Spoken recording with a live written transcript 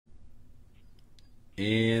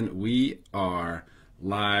And we are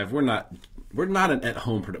live. We're not an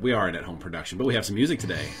at-home production. We are an at-home production, but we have some music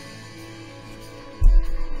today.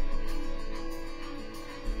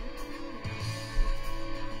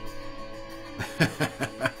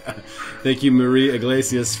 Thank you, Marie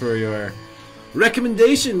Iglesias, for your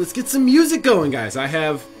recommendation. Let's get some music going, guys. I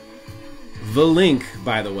have the link,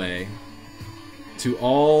 by the way, to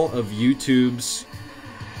all of YouTube's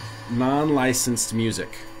non-licensed music.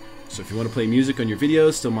 So if you want to play music on your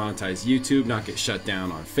videos, still monetize YouTube, not get shut down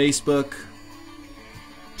on Facebook,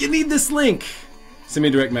 you need this link. Send me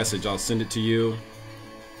a direct message. I'll send it to you.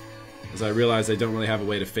 As I realize I don't really have a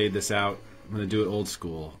way to fade this out, I'm going to do it old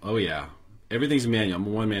school. Oh yeah. Everything's manual. I'm a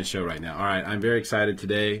one-man show right now. All right, I'm very excited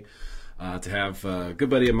today to have a good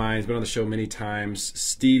buddy of mine. He's been on the show many times.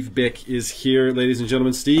 Steve Bick is here, ladies and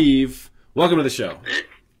gentlemen. Steve, welcome to the show.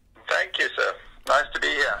 Thank you, sir. Nice to be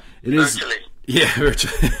here. It is. Virtually. Yeah,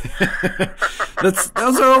 virtually. That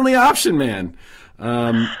was our only option, man.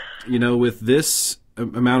 You know, with this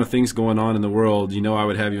amount of things going on in the world, you know, I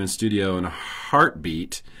would have you in studio in a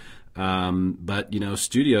heartbeat. But you know,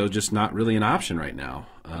 studio just not really an option right now.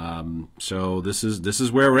 So this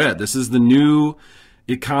is where we're at. This is the new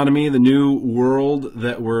economy, the new world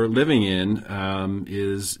that we're living in.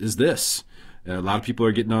 Is this? A lot of people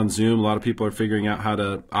are getting on Zoom. A lot of people are figuring out how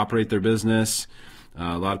to operate their business.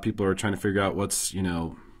 A lot of people are trying to figure out what's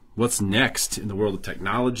next in the world of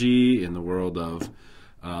technology, in the world of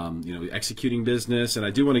executing business. And I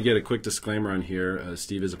do want to get a quick disclaimer on here.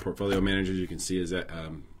 Steve is a portfolio manager. You can see his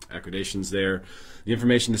accreditations there. The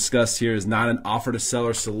information discussed here is not an offer to sell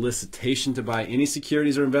or solicitation to buy any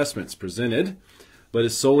securities or investments presented, but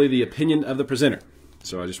is solely the opinion of the presenter.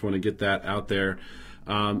 So I just want to get that out there.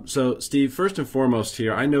 So Steve, first and foremost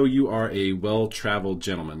here, I know you are a well-traveled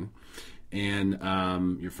gentleman. And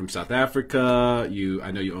you're from South Africa.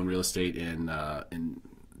 I know you own real estate in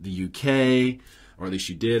the UK, or at least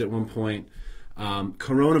you did at one point.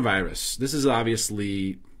 Coronavirus. This is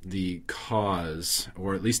obviously the cause,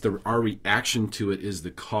 or at least our reaction to it is the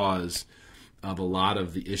cause of a lot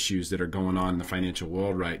of the issues that are going on in the financial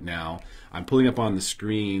world right now. I'm pulling up on the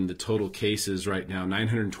screen the total cases right now: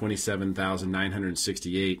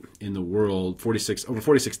 927,968 in the world. Over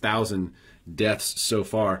 46,000 deaths so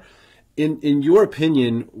far. In your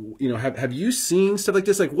opinion, you know, have you seen stuff like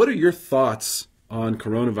this? Like, what are your thoughts on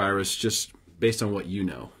coronavirus, just based on what you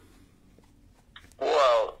know?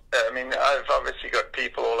 Well, I mean, I've obviously got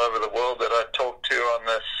people all over the world that I talk to on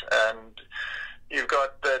this, and you've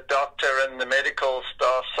got the doctor and the medical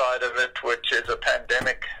staff side of it, which is a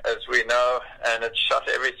pandemic, as we know, and it's shut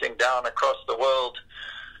everything down across the world.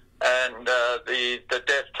 And the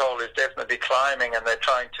death toll is definitely climbing, and they're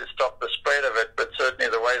trying to stop the spread of it. But certainly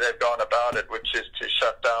the way they've gone about it, which is to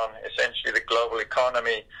shut down essentially the global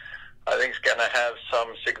economy, I think is going to have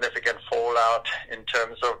some significant fallout in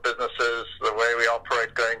terms of businesses, the way we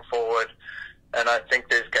operate going forward. And I think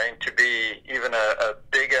there's going to be even a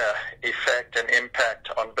bigger effect and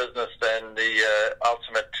impact on business than the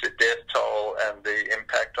ultimate death toll and the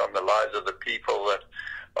impact on the lives of the people that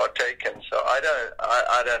are taken. So I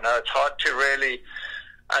don't know. It's hard to really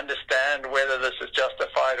understand whether this is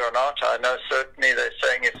justified or not. I know certainly they're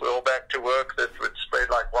saying if we're all back to work, that would spread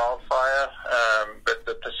like wildfire. But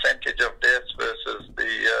the percentage of deaths versus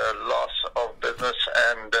the loss of business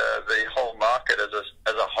and the whole market as a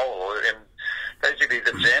whole, in basically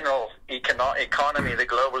the general economy, the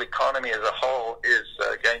global economy as a whole, is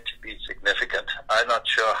going to be significant. I'm not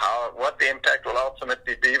sure what the impact will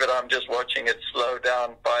ultimately be, but I'm just watching it slow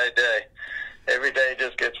down by a day. Every day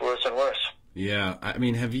just gets worse and worse. Yeah, I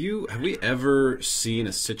mean, have we ever seen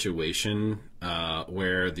a situation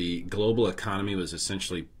where the global economy was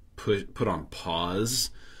essentially put on pause?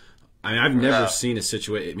 I mean, I've never seen a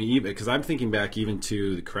situation. I mean, even because I'm thinking back even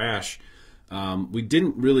to the crash. We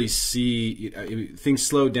didn't really see things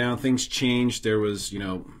slowed down, things changed. There was,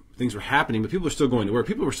 things were happening, but people were still going to work.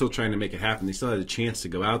 People were still trying to make it happen. They still had a chance to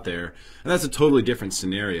go out there, and that's a totally different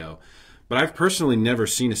scenario. But I've personally never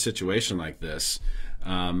seen a situation like this,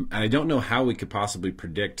 and I don't know how we could possibly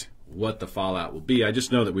predict what the fallout will be. I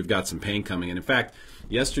just know that we've got some pain coming. And in fact,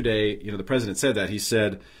 yesterday, the president said that. He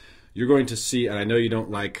said, "You're going to see," and I know you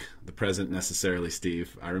don't like the president necessarily,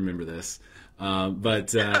 Steve. I remember this.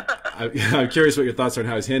 But I'm curious what your thoughts are on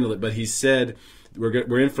how he's handled it. But he said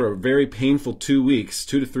we're in for a very painful 2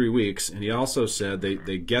 to 3 weeks. And he also said they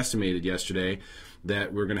guesstimated yesterday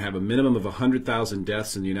that we're going to have a minimum of 100,000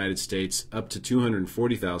 deaths in the United States, up to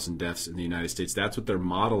 240,000 deaths in the United States. That's what their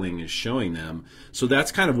modeling is showing them. So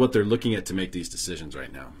that's kind of what they're looking at to make these decisions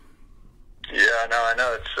right now. Yeah, no, I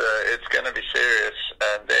know it's going to be serious.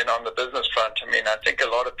 And then on the business front, I mean, I think a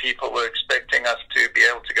lot of people were expecting us to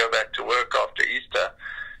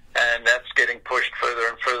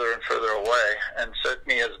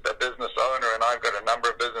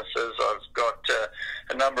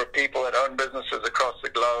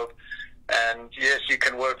And yes, you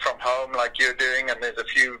can work from home like you're doing, and there's a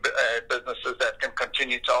few businesses that can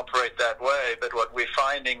continue to operate that way. But what we're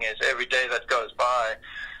finding is every day that goes by,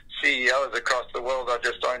 CEOs across the world are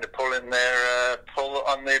just starting to pull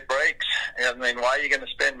on their brakes. I mean, why are you going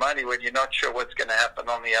to spend money when you're not sure what's going to happen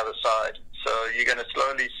on the other side? So you're going to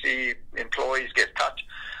slowly see employees get cut.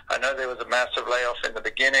 I know there was a massive layoff in the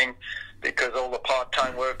beginning because all the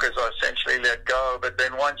part-time workers are essentially let go. But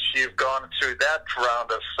then once you've gone through that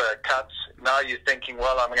round of cuts, now you're thinking,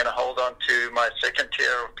 well, I'm going to hold on to my second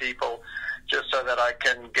tier of people just so that I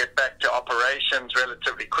can get back to operations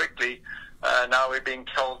relatively quickly. Now we're being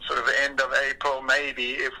told sort of end of April,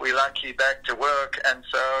 maybe, if we're lucky, back to work. And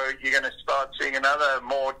so you're going to start seeing another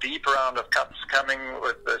more deep round of cuts coming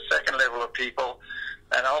with the second level of people,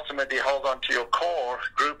 and ultimately hold on to your core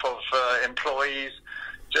group of employees,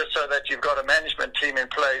 just so that you've got a management team in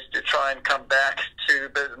place to try and come back to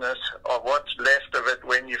business, or what's left of it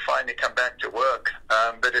when you finally come back to work.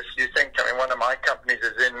 But if you think, I mean, one of my companies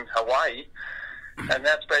is in Hawaii, and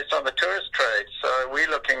that's based on the tourist trade. So we're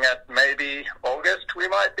looking at maybe August we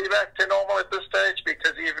might be back to normal at this stage,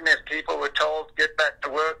 because even if people were told get back to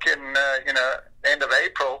work in end of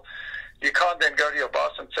April, you can't then go to your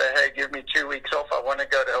boss and say, hey, give me 2 weeks off, I want to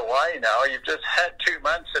go to Hawaii now. You've just had 2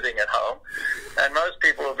 months sitting at home. And most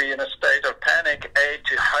people will be in a state of panic, A,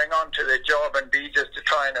 to hang on to their job, and B, just to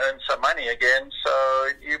try and earn some money again. So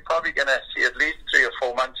you're probably going to see at least 3 or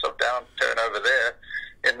 4 months of downturn over there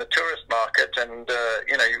in the tourist market. And,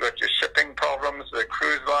 you've got your shipping problems, the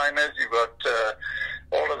cruise liners, you've got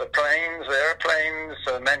all of the planes, the airplanes,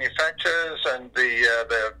 manufacturers, and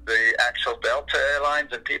the actual Delta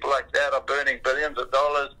Airlines and people like that are burning billions of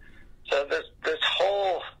dollars. So this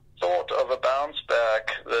whole thought of a bounce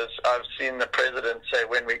back, I've seen the president say,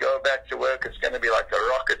 when we go back to work, it's going to be like a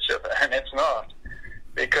rocket ship, and it's not.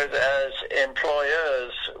 Because as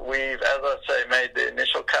employers, we've, as I say, made the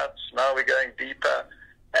initial cuts. Now we're going deeper.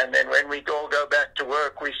 And then when we all go back to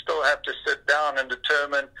work, we still have to sit down and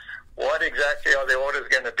determine what exactly are the orders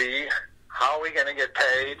going to be, how are we going to get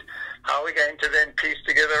paid, how are we going to then piece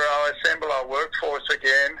together assemble our workforce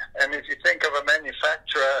again. And if you think of a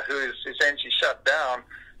manufacturer who's essentially shut down,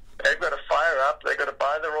 they've got to fire up, they've got to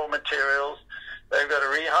buy the raw materials, they've got to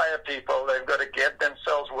rehire people, they've got to get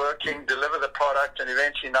themselves working, deliver the product, and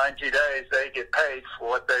eventually 90 days they get paid for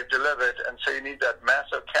what they've delivered. And so you need that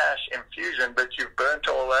massive cash infusion, but you've burnt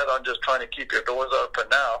all that on just trying to keep your doors open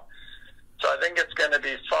now. So I think it's going to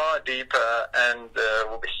be far deeper, and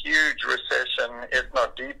a huge recession, if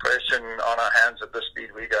not depression, on our hands at the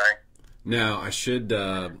speed we're going. Now, I should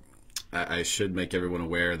make everyone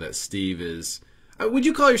aware that Steve is... would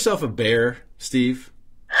you call yourself a bear, Steve?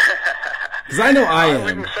 Because I know I am. I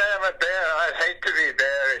wouldn't say I'm a bear. I'd hate to be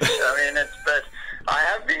bearish. But I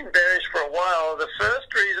have been bearish for a while. The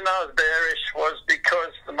first reason I was bearish was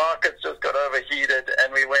because the markets just got overheated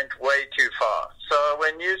and we went way too far. So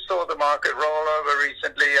when you saw the market roll over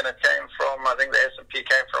recently, and it came from, I think the S&P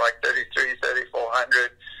came from like 33,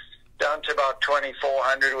 3,400 down to about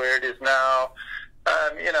 2,400 where it is now.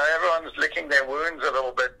 Everyone's licking their wounds a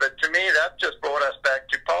little bit, but to me that just brought us back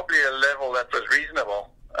to probably a level that was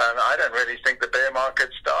reasonable. And I don't really think the bear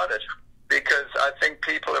market started, because I think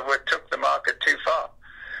people took the market too far.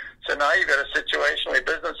 So now you've got a situation where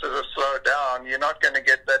businesses have slowed down. You're not going to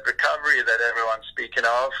get that recovery that everyone's speaking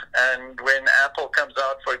of. And when Apple comes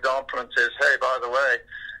out, for example, and says, hey, by the way,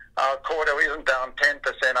 our quarter isn't down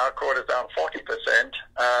 10%, our quarter's down 40%,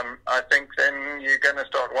 I think then you're going to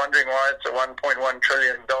start wondering why it's a $1.1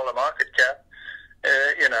 trillion market cap.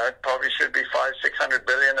 It probably should be $500-600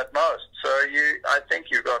 billion at most. So I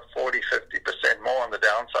think you've got 40-50% more on the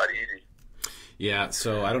downside easy. Yeah,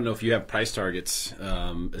 so I don't know if you have price targets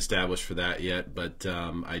established for that yet, but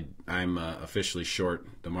I'm officially short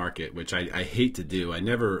the market, which I hate to do. I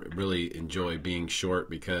never really enjoy being short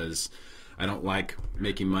because I don't like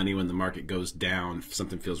making money when the market goes down if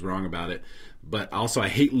something feels wrong about it. But also I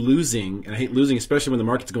hate losing, and I hate losing especially when the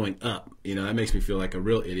market's going up. That makes me feel like a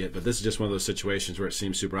real idiot, but this is just one of those situations where it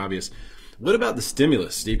seems super obvious. What about the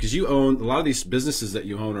stimulus, Steve? Because you own, a lot of these businesses that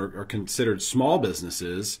you own are considered small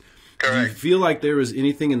businesses. Correct. Do you feel like there is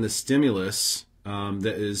anything in the stimulus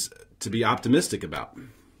that is to be optimistic about?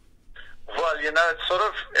 Well,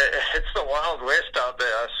 it's the Wild West out there,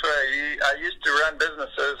 I swear. I used to run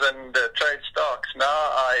businesses and trade stocks. Now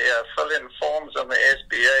I fill in forms on the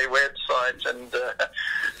SBA website and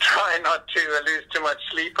try not to lose too much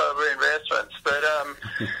sleep over investments. But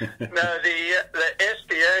no, the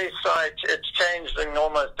SBA site, it's changing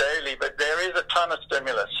almost daily, but there is a ton of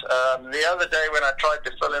stimulus. The other day when I tried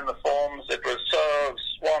to fill in the forms, it was so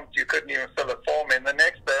swamped you couldn't even fill a form in. The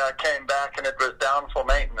next day I came back and it was down for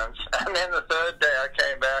maintenance. And And then the third day I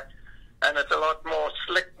came back, and it's a lot more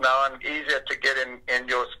slick now and easier to get in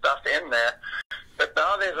your stuff in there. But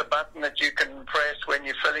now there's a button that you can press when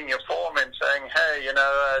you're filling your form and saying, hey,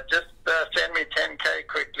 just send me 10K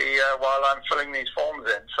quickly while I'm filling these forms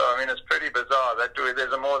in. So, I mean, it's pretty bizarre. That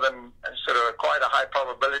there's a more than sort of quite a high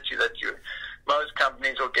probability that most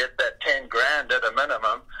companies will get that 10 grand at a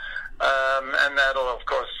minimum. And that'll, of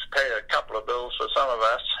course, pay a couple of bills for some of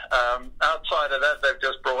us. Outside of that, they've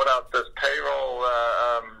just brought out this payroll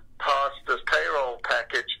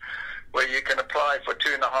package where you can apply for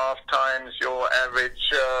 2.5 times your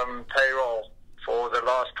average payroll for the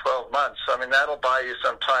last 12 months. I mean, that'll buy you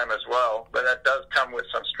some time as well, but that does come with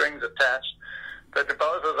some strings attached. But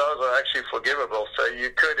both of those are actually forgivable. So you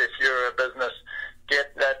could, if you're a business,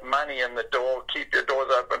 get that money in the door, keep your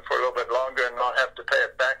doors open for a little bit longer and not have to pay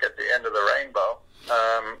it back at the end of the rainbow.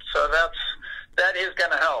 So that is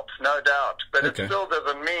going to help, no doubt. But It still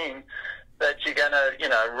doesn't mean that you're going to,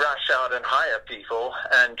 rush out and hire people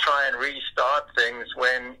and try and restart things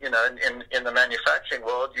when, in the manufacturing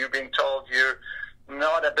world, you've been told you're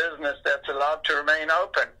not a business that's allowed to remain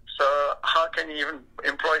open. So how can you even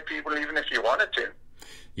employ people even if you wanted to?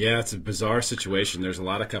 Yeah, it's a bizarre situation. There's a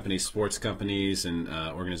lot of companies, sports companies and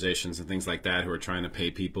organizations and things like that who are trying to pay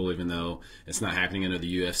people even though it's not happening under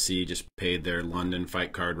the UFC, just paid their London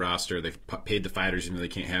fight card roster. They've paid the fighters even though they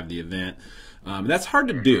can't have the event. That's hard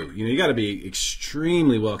to do. You got to be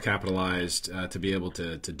extremely well capitalized to be able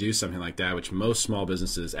to do something like that, which most small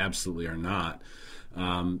businesses absolutely are not.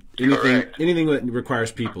 Anything that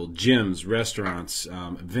requires people, gyms, restaurants,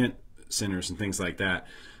 event centers, and things like that.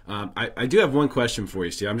 I do have one question for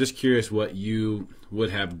you, Steve. I'm just curious what you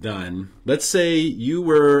would have done. Let's say you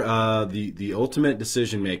were the ultimate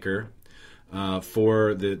decision maker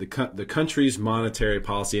for the country's monetary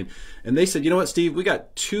policy, and they said, you know what, Steve, we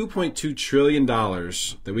got $2.2 trillion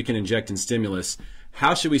that we can inject in stimulus.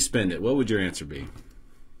 How should we spend it? What would your answer be?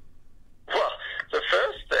 Well, the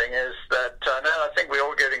first thing is that now I think we're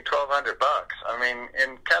all getting $1,200. I mean,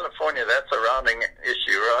 in California, that's a rounding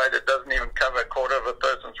issue, right? It doesn't even cover a quarter of a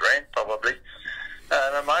person's rent, probably.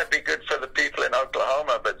 And it might be good for the people in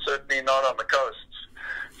Oklahoma, but certainly not on the coasts.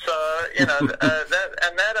 So,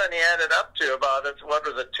 that only added up to about, what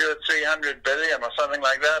was it, 200 or 300 billion or something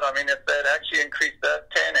like that. I mean, if they'd actually increased that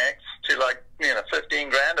 10x to 15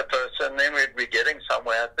 grand a person, then we'd be getting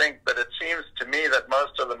somewhere, I think. But it seems to me that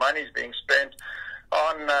most of the money's being spent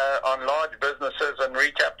on large businesses and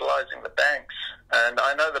recapitalizing the banks. And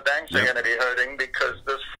I know the banks are going to be hurting because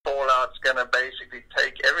this fallout's going to basically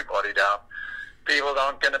take everybody down. People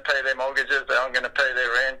aren't going to pay their mortgages. They aren't going to pay their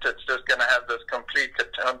rent. It's just going to have this complete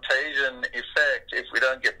contagion effect if we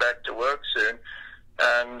don't get back to work soon.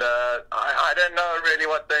 And I don't know really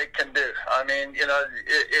what they can do. I mean,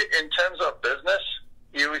 in terms of business,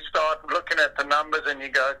 you start looking at the numbers and you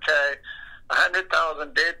go, okay,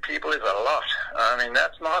 100,000 dead people is a lot. I mean,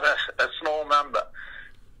 that's not a small number.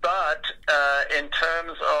 But in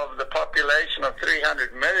terms of the population of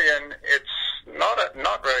 300 million, it's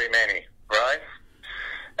not very many, right?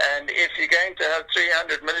 And if you're going to have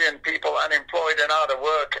 300 million people unemployed and out of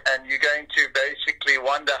work, and you're going to basically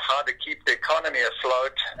wonder how to keep the economy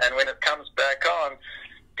afloat, and when it comes back on,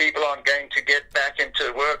 people aren't going to get back into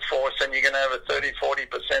the workforce, and you're going to have a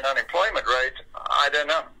 30-40% unemployment rate, I don't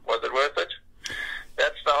know. Was it worth it?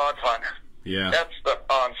 That's the hard one. Yeah. That's the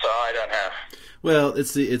answer I don't have. Well,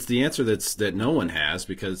 it's the answer that no one has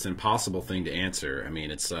because it's an impossible thing to answer. I mean,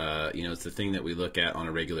 it's it's the thing that we look at on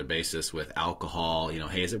a regular basis with alcohol.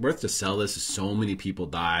 Hey, is it worth to sell this? So many people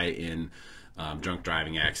die in drunk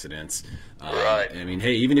driving accidents. Right. I mean,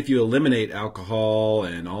 hey, even if you eliminate alcohol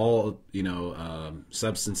and all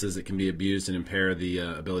substances that can be abused and impair the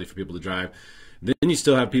ability for people to drive, then you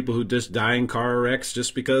still have people who just die in car wrecks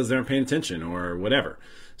just because they aren't paying attention or whatever.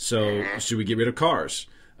 So should we get rid of cars?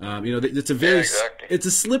 It's it's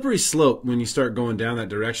a slippery slope when you start going down that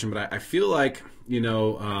direction. But I feel like the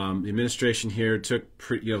administration here took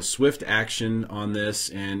swift action on this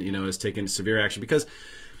and has taken severe action because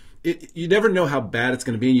you never know how bad it's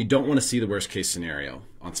going to be, and you don't want to see the worst case scenario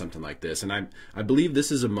on something like this. And I believe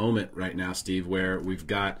this is a moment right now, Steve, where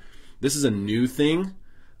this is a new thing.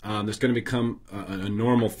 That's going to become a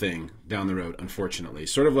normal thing down the road, unfortunately.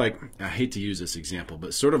 Sort of like, I hate to use this example,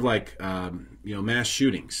 but sort of like, mass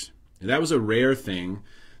shootings. And that was a rare thing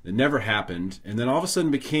that never happened, and then all of a sudden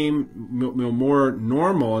became more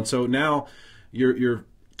normal. And so now your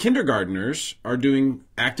kindergartners are doing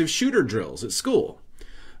active shooter drills at school.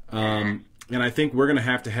 And I think we're going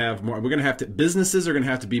to have more. Businesses are going to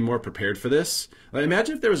have to be more prepared for this. Like,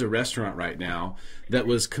 imagine if there was a restaurant right now that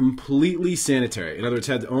was completely sanitary. In other words,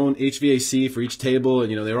 had their own HVAC for each table,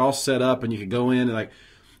 and they were all set up, and you could go in and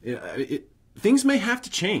things may have to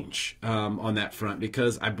change on that front,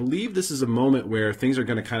 because I believe this is a moment where things are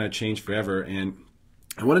going to kind of change forever. And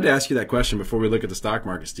I wanted to ask you that question before we look at the stock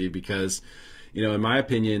market, Steve, because in my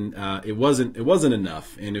opinion, it wasn't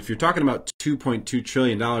enough. And if you're talking about $2.2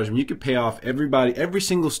 trillion, I mean, you could pay off every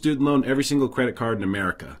single student loan, every single credit card in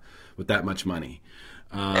America with that much money.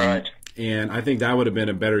 Right. And I think that would have been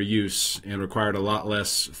a better use and required a lot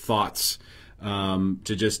less thoughts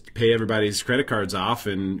to just pay everybody's credit cards off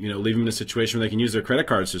and leave them in a situation where they can use their credit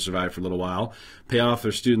cards to survive for a little while, pay off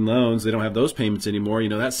their student loans. They don't have those payments anymore.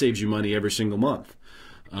 That saves you money every single month,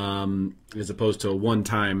 as opposed to a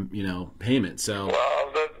one-time payment. So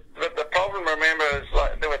well, the problem, remember, is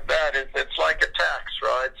with that is it's like a tax,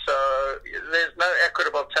 right? So there's no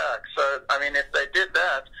equitable tax. So I mean, if they did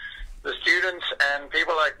that, the students and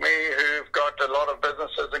people like me who've got a lot of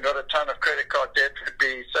businesses and got a ton of credit card debt would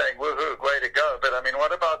be saying, woohoo, way to go. But I mean,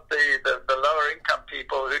 what about the lower income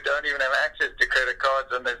people who don't even have access to credit cards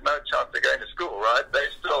and there's no chance of going to school, right? They're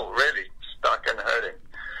still really stuck and hurting.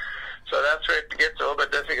 So that's where it gets a little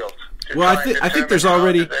bit difficult. Well, I think there's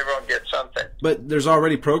already everyone gets something. But there's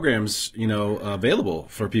already programs, available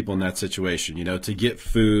for people in that situation, to get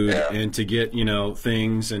food and to get,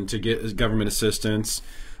 things and to get government assistance.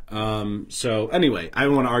 So anyway, I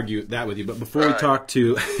don't want to argue that with you, but before we talk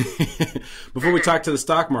to the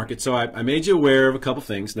stock market, so I made you aware of a couple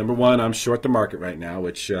things. Number one, I'm short the market right now,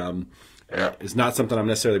 which is not something I'm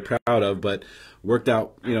necessarily proud of, but worked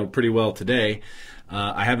out pretty well today.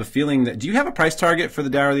 I have a feeling that. Do you have a price target for the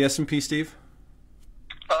Dow or the S&P, Steve?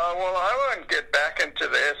 Well, I won't get back into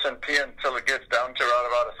the S&P until it gets down to right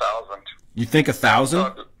about 1,000. You think 1,000?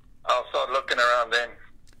 I'll start looking around then.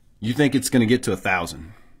 You think it's going to get to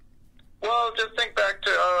 1,000? Well, just think back to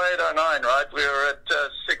 08, 09, right? We were at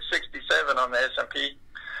 667 on the S&P.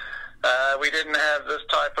 We didn't have this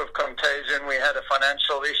type of contagion. We had a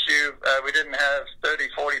financial issue. We didn't have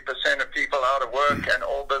 30-40% of people out of work and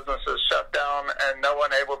all businesses shut down and no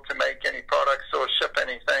one able to make any products or ship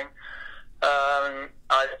anything.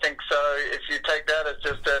 I think so. If you take that as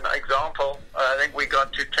just an example, I think we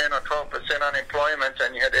got to 10 or 12% unemployment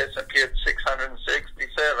and you had S&P at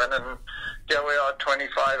 667 and here we are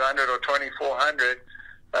 2,500 or 2,400.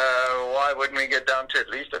 Why wouldn't we get down to at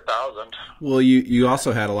least 1,000? Well, you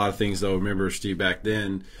also had a lot of things, though. Remember, Steve, back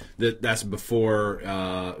then, that's before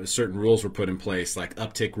certain rules were put in place, like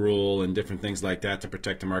uptick rule and different things like that to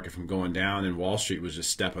protect the market from going down, and Wall Street was just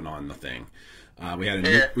stepping on the thing. We had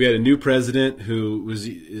a new president who was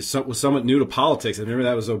somewhat new to politics. I remember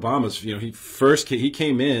that was Obama's. He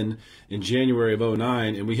came in January of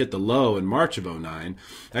 2009, and we hit the low in March of 2009.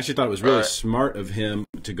 I actually thought it was really smart of him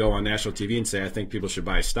to go on national TV and say, I think people should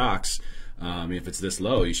buy stocks. If it's this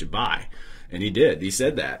low, you should buy. And he did. He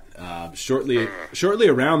said that shortly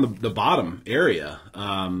around the bottom area.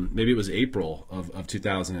 Maybe it was April of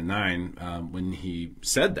 2009 when he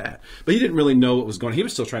said that. But he didn't really know what was going on. He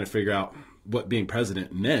was still trying to figure out what being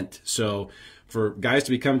president meant. So for guys to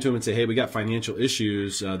be coming to him and say, hey, we got financial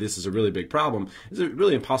issues, this is a really big problem, it's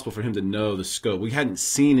really impossible for him to know the scope. We hadn't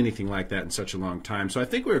seen anything like that in such a long time. So I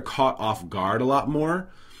think we were caught off guard a lot more.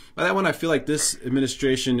 By that one, I feel like this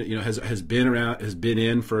administration, has been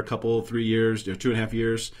in for a couple, 3 years, 2.5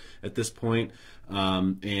 years at this point.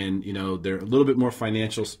 And they're a little bit more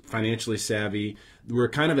financially savvy. We're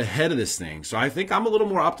kind of ahead of this thing. So I think I'm a little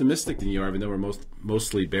more optimistic than you are, even though we're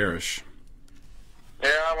mostly bearish.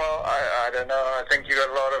 Yeah, well, I don't know. I think you got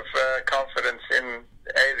a lot of confidence in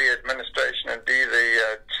A, the administration, and B,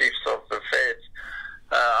 the chiefs of the feds.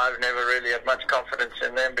 I've never really had much confidence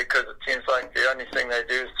in them because it seems like the only thing they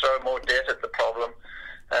do is throw more debt at the problem.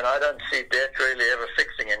 And I don't see debt really ever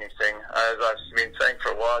fixing anything. As I've been saying for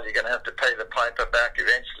a while, you're going to have to pay the piper back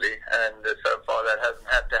eventually, and so far that hasn't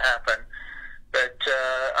had to happen. But,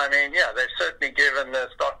 they've certainly given the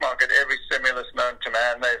stock market every stimulus known to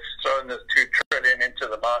man. They've thrown this $2 trillion into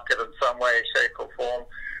the market in some way, shape, or form.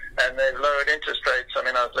 And they've lowered interest rates. I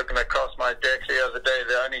mean, I was looking across my deck the other day.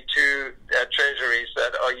 There are only two treasuries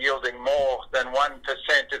that are yielding more than 1%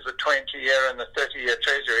 is the 20-year and the 30-year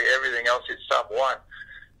treasury. Everything else is sub-1.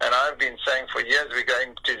 And I've been saying for years we're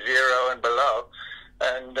going to 0 and below.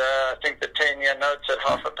 And I think the 10-year note's at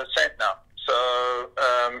 0.5% now. So,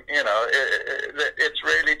 it's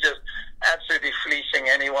really just absolutely fleecing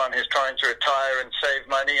anyone who's trying to retire and save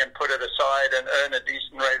money and put it aside and earn a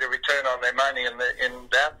decent rate of return on their money. In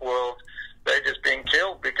that world, they're just being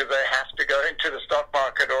killed because they have to go into the stock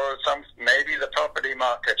market or maybe the property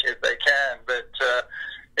market if they can.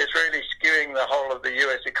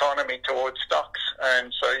 economy towards stocks.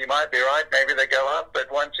 And so you might be right, maybe they go up,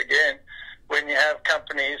 but once again, when you have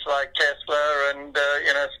companies like Tesla and,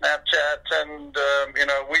 Snapchat and,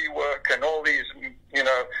 WeWork and all these,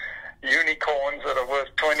 unicorns that are worth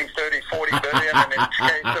 20, 30, 40 billion, and in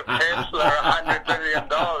case of Tesla, $100 billion,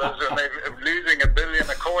 and they're losing $1 billion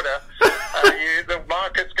a quarter, the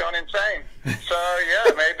market's gone insane. So,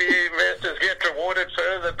 yeah, maybe investors get rewarded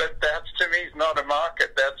further, but that, to me, is not a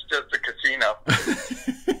market. That's just a casino.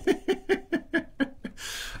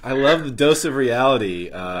 I love the dose of reality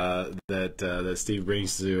that Steve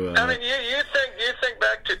brings to. I mean, you think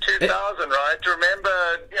back to 2000, right? Remember,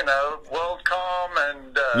 WorldCom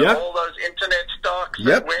and all those internet stocks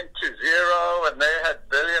that went to zero, and they had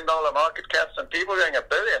billion-dollar market caps, and people going $1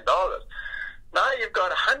 billion. Now you've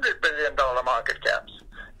got $100 billion market caps,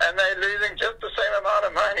 and they're losing just the same amount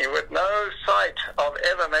of money with no sight of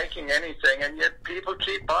ever making anything, and yet people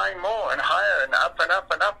keep buying more and higher, and up and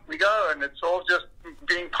up and up we go, and it's all just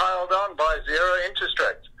being piled on by zero interest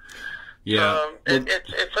rates. Yeah,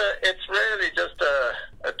 it's really just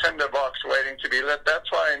a tinderbox waiting to be lit.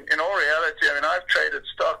 That's why, in all reality, I mean, I've traded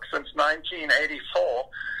stocks since 1984,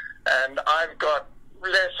 and I've got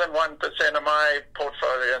less than 1% of my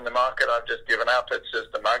portfolio in the market. I've just given up. It's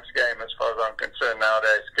just a mug's game as far as I'm concerned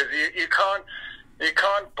nowadays, because you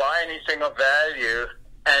can't buy anything of value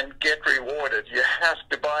and get rewarded. You have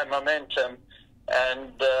to buy momentum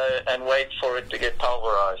and wait for it to get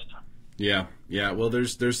pulverized. Yeah. Well,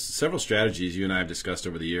 there's several strategies you and I have discussed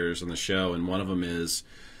over the years on the show, and one of them is,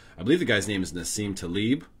 I believe the guy's name is Nassim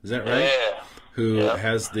Taleb. Is that right? Yeah. Who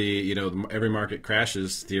has the every market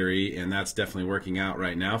crashes theory, and that's definitely working out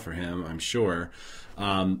right now for him, I'm sure.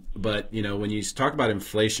 But when you talk about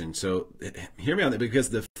inflation, so hear me on that,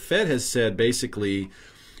 because the Fed has said basically,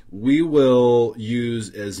 we will use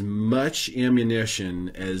as much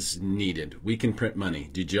ammunition as needed. We can print money.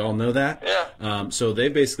 Did you all know that? Yeah. So they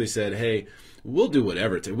basically said, hey, we'll do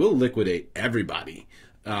whatever it takes. We'll liquidate everybody.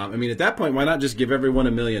 I mean, at that point, why not just give everyone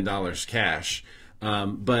 $1 million cash?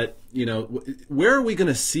 But, where are we going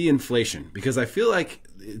to see inflation? Because I feel like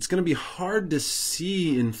it's going to be hard to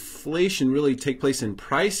see inflation really take place in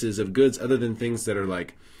prices of goods other than things that are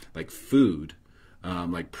like food.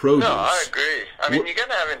 Like produce. No, I agree. I mean, you're going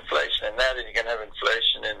to have inflation in that, and you're going to have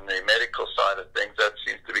inflation in the medical side of things. That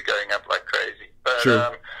seems to be going up like crazy. But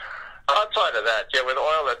sure. Outside of that, with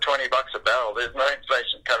oil at $20 a barrel, there's no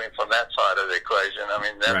inflation coming from that side of the equation. I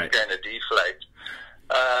mean, that's going to deflate.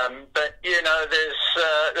 But there's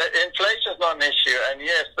inflation's not an issue, and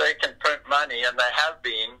yes, they can print money, and they have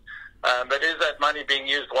been. But is that money being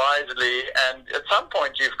used wisely? And at some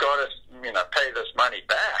point, you've got to, pay this money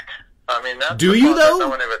back. I mean, that's do you though? No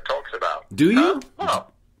one ever talks about. Do you?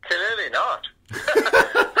 Well, clearly not.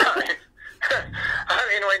 I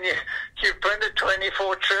mean, when you printed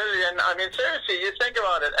 24 trillion, I mean, seriously, you think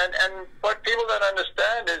about it, and what people don't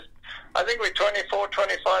understand is, I think we're 24,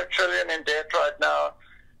 25 trillion in debt right now.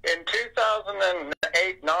 In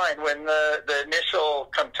 2008-9, when the initial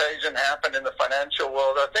contagion happened in the financial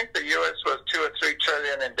world, I think the U.S. was 2 or 3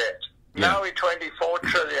 trillion in debt. Yeah. Now we're 24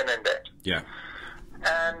 trillion in debt. Yeah.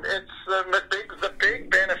 And it's the big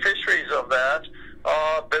beneficiaries of that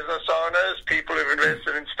are business owners, people who've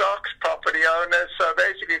invested in stocks, property owners. So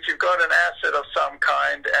basically, if you've got an asset of some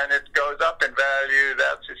kind and it goes up in value,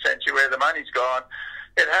 that's essentially where the money's gone.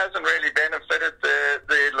 It hasn't really benefited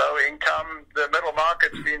the low income. The middle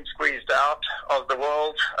market's been squeezed out of the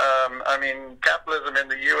world. I mean, capitalism in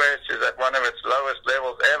the U.S. is at one of its lowest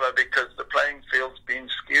levels ever because the playing field's been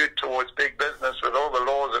skewed towards big business with all the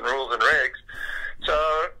laws and rules and regs. So,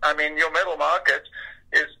 I mean, your middle market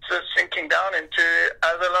is just sinking down into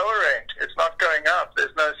the lower end. It's not going up.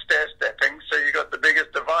 There's no stair stepping. So you got the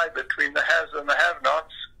biggest divide between the haves and the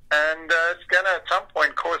have-nots, and it's going to at some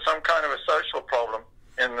point cause some kind of a social problem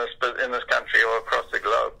in this country or across the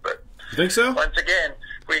globe. But you think so? Once again,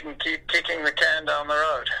 we can keep kicking the can down the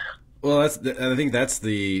road. Well, I think that's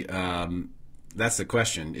the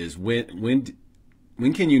question: is when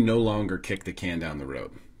can you no longer kick the can down the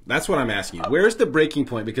road? That's what I'm asking you. Where's the breaking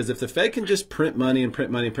point? Because if the Fed can just print money and print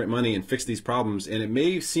money and print money and fix these problems, and it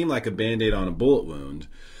may seem like a Band-Aid on a bullet wound,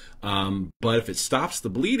 but if it stops the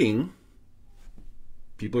bleeding,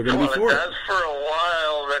 people are going to be for it. It does for a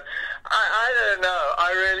while, but I don't know.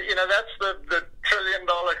 I really, that's the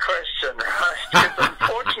trillion-dollar question, right? Because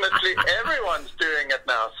unfortunately, everyone's doing it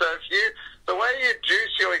now. So the way you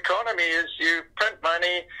juice your economy is you print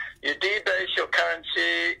money, you debase your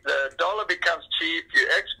currency, the dollar becomes cheap, you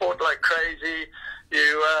export like crazy,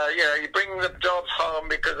 you bring the jobs home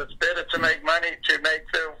because it's better to make money to make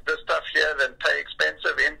the stuff here than pay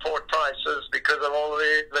expensive import prices because of all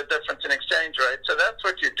the difference in exchange rates. So that's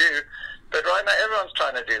what you're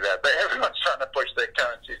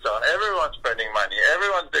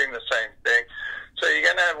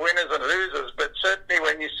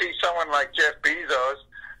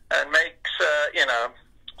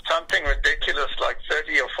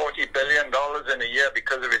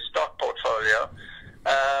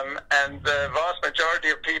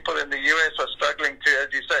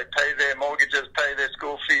you say, pay their mortgages, pay their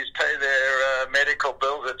school fees, pay their medical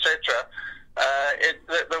bills, etc.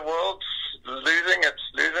 The world's losing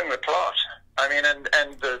the plot. I mean, and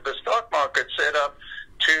the stock market's set up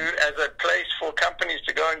as a place for companies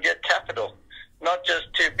to go and get capital, not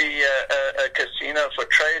just to be a casino for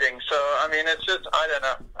trading. So, I mean, it's just, I don't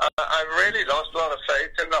know. I've really lost a lot of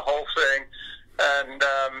faith in the whole thing. And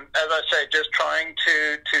as I say, just trying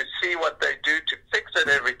to see what they do to fix it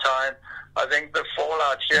every time. I think the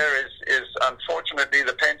fallout here is unfortunately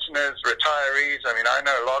the pensioners, retirees. I mean, I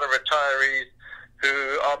know a lot of retirees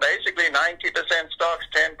who are basically 90% stocks,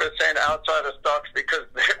 10% outside of stocks, because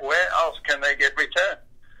where else can they get return?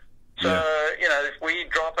 So, you know, if we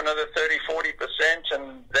drop another 30, 40%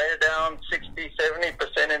 and they're down 60,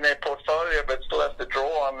 70% in their portfolio, but still have to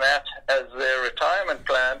draw on that as their retirement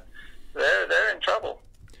plan, they're in trouble.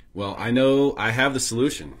 Well, I know I have the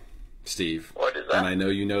solution, Steve. What is that? And I know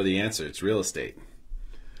you know the answer. It's real estate.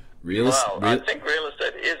 I think real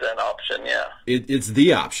estate is an option, yeah. It's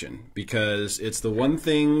the option, because it's the one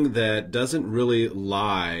thing that doesn't really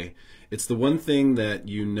lie. It's the one thing that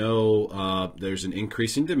there's an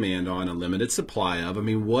increasing demand on, a limited supply of. I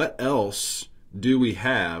mean, what else do we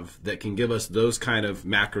have that can give us those kind of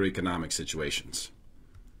macroeconomic situations?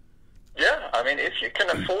 Yeah, I mean, if you can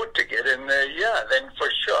afford to get in there, yeah, then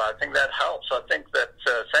for sure. I think that helps. I think that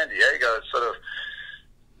San Diego is sort of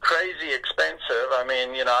crazy expensive. I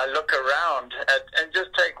mean, you know, I look around and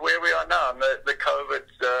just take where we are now and the COVID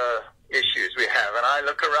issues we have, and I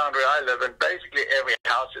look around where I live, and basically every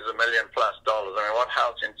house is $1 million+. I mean, what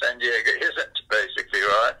house in San Diego isn't, basically,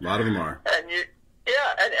 right? A lot of them are. And you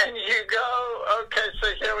go, okay,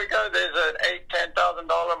 so here we go. There's an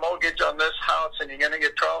 $8,000-$10,000 mortgage on this house, and you're going to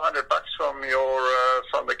get $1,200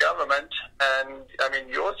 from the government, and I mean,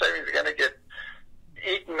 your savings are going to get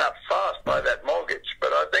eaten up fast by that mortgage.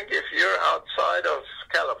 But I think if you're outside of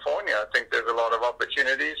California, I think there's a lot of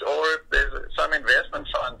opportunities, or if there's some investment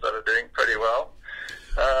funds that are doing pretty well.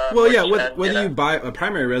 Whether you buy a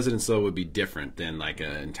primary residence, though, would be different than like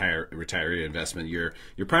an entire retiree investment. Your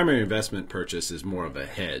primary investment purchase is more of a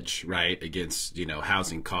hedge, right, against, you know,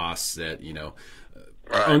 housing costs that, you know,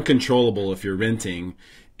 are uncontrollable if you're renting.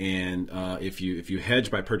 And if you hedge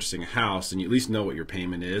by purchasing a house, and you at least know what your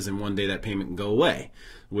payment is, and one day that payment can go away,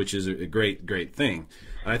 which is a great thing.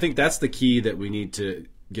 And I think that's the key that we need to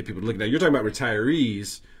get people to look at. Now, you're talking about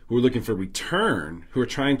retirees who are looking for return, who are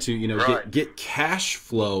trying to, you know, get cash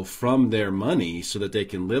flow from their money so that they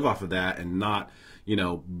can live off of that and not, you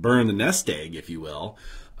know, burn the nest egg, if you will.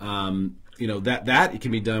 You know, that it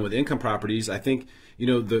can be done with income properties. I think, you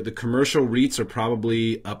know, the commercial REITs are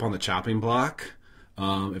probably up on the chopping block.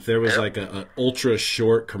 If there was like a ultra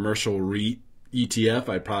short commercial REIT ETF,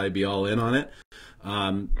 I'd probably be all in on it.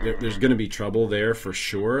 There's going to be trouble there for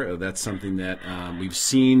sure. That's something that we've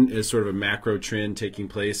seen as sort of a macro trend taking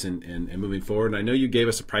place and moving forward. And I know you gave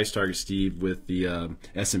us a price target, Steve, with the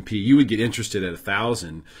S&P. You would get interested at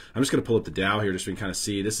 1,000. I'm just going to pull up the Dow here just so we can kind of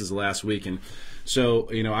see. This is the last week. And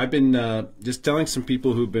so, you know, I've been just telling some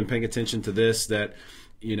people who've been paying attention to this that,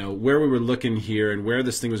 you know, where we were looking here and where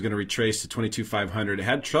this thing was going to retrace to 22,500. It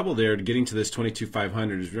had trouble there getting to this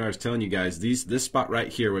 22,500. As I was telling you guys, this spot right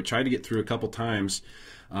here, we tried to get through a couple times,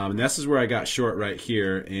 and this is where I got short right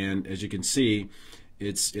here. And as you can see,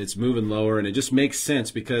 it's moving lower, and it just makes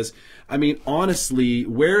sense because, I mean, honestly,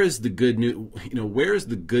 where is the good news? You know, where is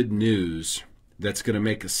the good news that's going to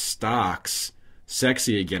make stocks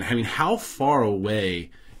sexy again? I mean, how far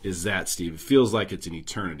away is that, Steve? It feels like it's an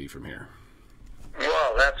eternity from here.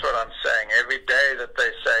 Well, that's what I'm saying. Every day that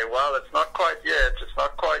they say, well, it's not quite yet,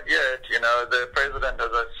 you know, the president, as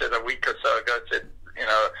I said a week or so ago, said, you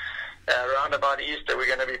know, around about Easter we're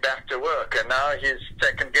going to be back to work. And now he's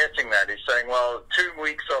second-guessing that. He's saying, well, 2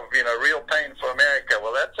 weeks of, you know, real pain for America.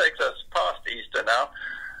 Well, that takes us past Easter now.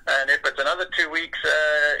 And if it's another 2 weeks,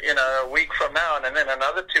 you know, a week from now, and then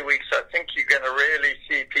another 2 weeks, I think you're going to really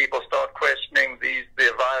see people start questioning the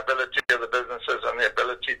viability of the businesses and the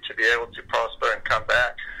ability to be able to prosper and come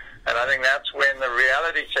back. And I think that's when the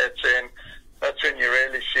reality sets in. That's when you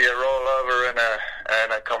really see a rollover and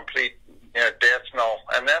a complete, you know, death knell.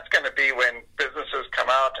 And that's going to be when businesses come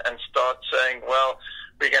out and start saying, well,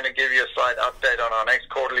 we're going to give you a slight update on our next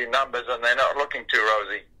quarterly numbers, and they're not looking too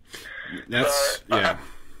rosy. That's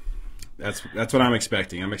what I'm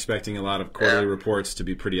expecting. I'm expecting a lot of quarterly reports to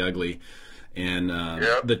be pretty ugly. And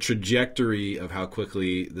the trajectory of how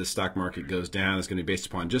quickly the stock market goes down is going to be based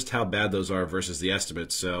upon just how bad those are versus the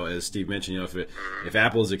estimates. So as Steve mentioned, you know, if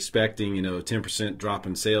Apple is expecting, you know, a 10% drop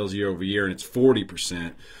in sales year over year and it's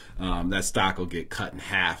 40%, that stock will get cut in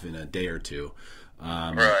half in a day or two.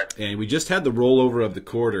 Right. And we just had the rollover of the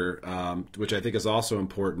quarter, which I think is also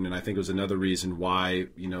important, and I think it was another reason why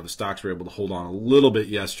the stocks were able to hold on a little bit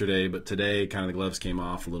yesterday, but today kind of the gloves came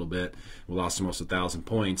off a little bit. We lost almost 1,000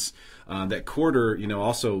 points. That quarter,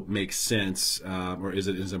 also makes sense, or is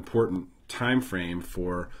an important time frame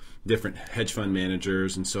for different hedge fund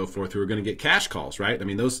managers and so forth who are going to get cash calls, right? I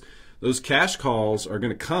mean, those cash calls are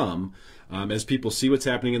going to come. As people see what's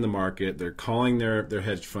happening in the market, they're calling their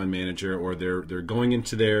hedge fund manager, or they're going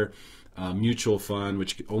into their mutual fund,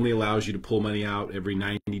 which only allows you to pull money out every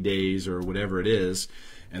 90 days or whatever it is,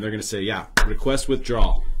 and they're going to say, yeah, request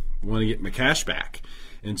withdrawal. I want to get my cash back.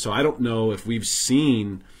 And so I don't know if we've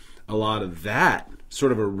seen a lot of that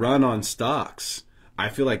sort of a run on stocks. I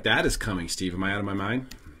feel like that is coming, Steve. Am I out of my mind?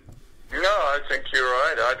 No, I think you're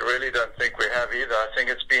right. I really don't think we have either. I think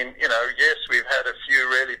it's been, yes, we've had a few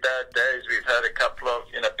really bad days. We've had a couple of,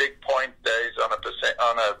 big point days on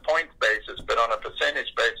a point basis, but on a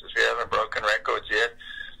percentage basis, we haven't broken records yet.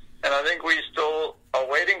 And I think we still are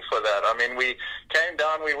waiting for that. I mean, we came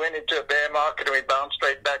down, we went into a bear market, and we bounced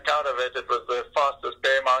straight back out of it. It was the fastest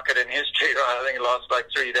bear market in history, right? I think it lasted like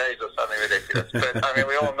 3 days or something ridiculous. But, I mean,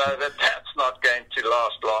 we all know that that's not going to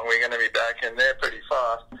last long. We're going to be back in there pretty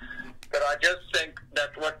fast. But I just think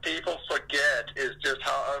that what people forget is just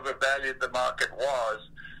how overvalued the market was.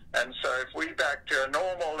 And so if we're back to a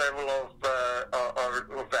normal level of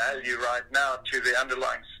value right now to the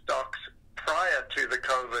underlying stocks prior to the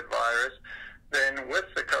COVID virus, then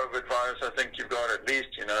with the COVID virus, I think you've got at least,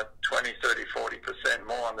 20, 30, 40%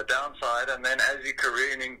 more on the downside. And then as you're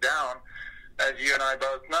careening down, as you and I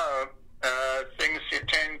both know, things you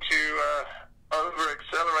tend to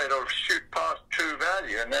over-accelerate or shoot past true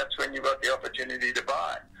value, and that's when you've got the opportunity to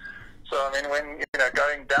buy. So, I mean, when,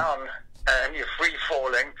 going down and you're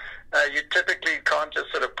free-falling, you typically can't just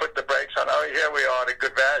sort of put the brakes on, oh, here we are at a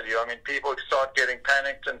good value. I mean, people start getting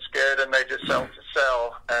panicked and scared, and they just sell to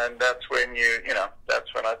sell, and that's when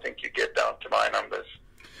that's when I think you get down to my numbers.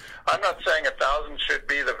 I'm not saying 1,000 should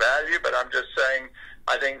be the value, but I'm just saying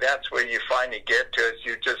I think that's where you finally get to, is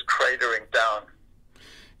you're just cratering down.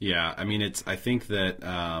 Yeah, I mean, I think that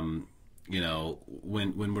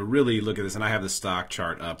when we're really looking at this, and I have the stock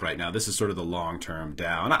chart up right now. This is sort of the long-term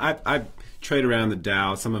Dow, and I trade around the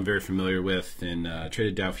Dow. Some I'm very familiar with, and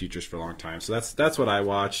traded Dow futures for a long time. So that's what I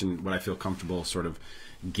watch and what I feel comfortable sort of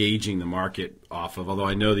gauging the market off of. Although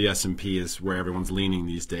I know the S&P is where everyone's leaning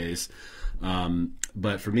these days.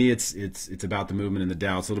 But for me, it's about the movement in the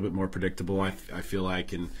Dow. It's a little bit more predictable, I feel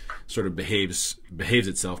like, and sort of behaves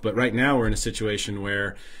itself. But right now we're in a situation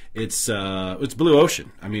where it's blue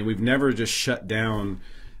ocean. I mean, we've never just shut down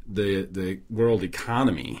the world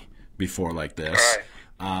economy before like this,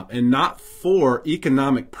 and not for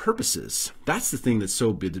economic purposes. That's the thing that's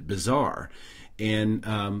so bizarre. And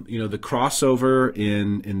the crossover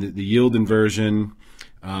in the yield inversion.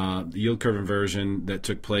 The yield curve inversion that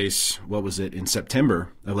took place, what was it, in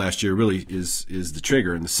September of last year, really is the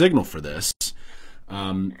trigger and the signal for this.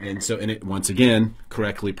 And it once again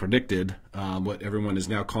correctly predicted what everyone is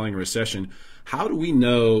now calling a recession. How do we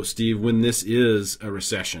know, Steve, when this is a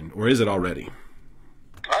recession, or is it already?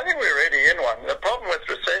 I think we're already in one. The problem with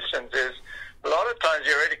recessions is a lot of times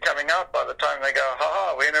you're already coming out by the time they go,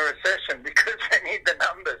 we're in a recession, because they need the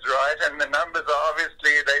numbers, right? And the numbers are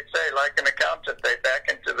obviously, they say, like an accountant, they back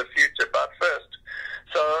into the future but first.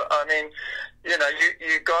 So, I mean,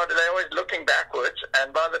 they're always looking backwards,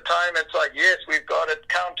 and by the time it's like, yes, we've got it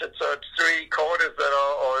counted, so it's 3 quarters that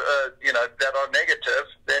are negative,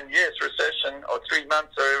 then yes, recession, or 3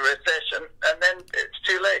 months of recession, and then it's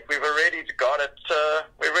too late. We've already got it,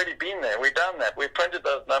 we've already been there, we've done that, we've printed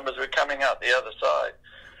those numbers, we're coming out the other side.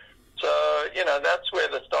 So, that's where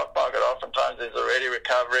the stock market oftentimes is already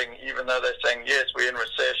recovering, even though they're saying, yes, we're in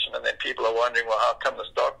recession, and then people are wondering, well, how come the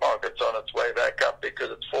stock market's on its way back up? Because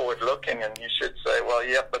it's forward-looking, and you should say, well,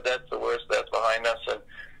 yeah, but that's the worst, that's behind us, and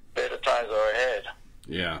better times are ahead.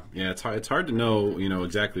 Yeah, it's hard to know,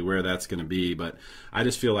 exactly where that's going to be, but I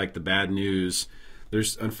just feel like the bad news,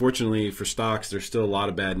 unfortunately for stocks, there's still a lot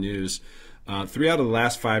of bad news. 3 out of the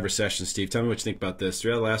last 5 recessions, Steve, tell me what you think about this.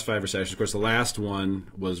 3 out of the last 5 recessions, of course, the last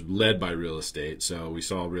one was led by real estate, so we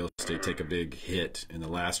saw real estate take a big hit in the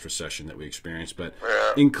last recession that we experienced. But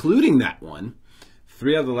including that one,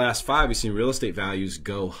 3 out of the last 5, we've seen real estate values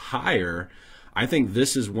go higher. I think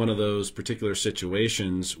this is one of those particular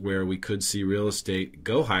situations where we could see real estate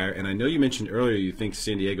go higher. And I know you mentioned earlier you think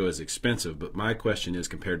San Diego is expensive, but my question is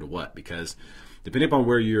compared to what? Because depending upon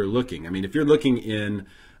where you're looking, I mean, if you're looking in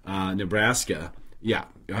Nebraska, yeah,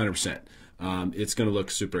 100%. it's going to look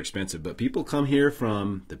super expensive. But people come here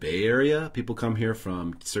from the Bay Area. People come here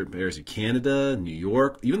from certain areas of Canada, New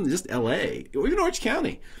York, even just LA, or even Orange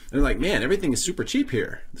County. And they're like, man, everything is super cheap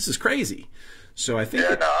here. This is crazy. So I think...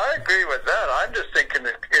 Yeah, no, I agree with that. I'm just thinking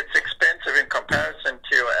that it's expensive in comparison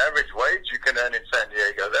to your average wage you can earn in San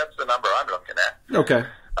Diego. That's the number I'm looking at. Okay.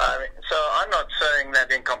 So I'm not saying that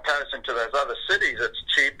in comparison to those other cities it's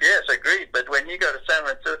cheap. Yes, agreed. But when you go to San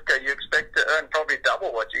Francisco, you expect to earn probably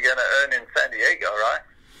double what you're going to earn in San Diego, right?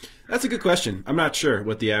 That's a good question. I'm not sure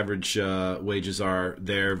what the average wages are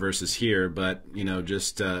there versus here, but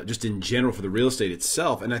just in general for the real estate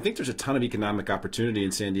itself, and I think there's a ton of economic opportunity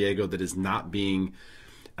in San Diego that is not being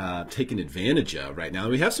taken advantage of right now.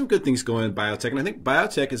 We have some good things going in biotech, and I think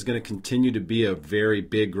biotech is going to continue to be a very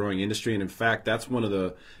big growing industry. And in fact, that's one of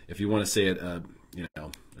the, if you want to say it, a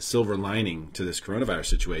silver lining to this coronavirus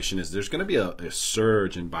situation is there's going to be a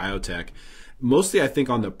surge in biotech. Mostly, I think,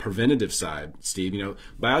 on the preventative side, Steve.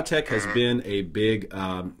 Biotech has been a big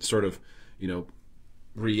sort of,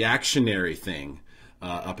 reactionary thing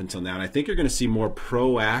up until now. And I think you're going to see more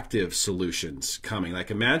proactive solutions coming. Like,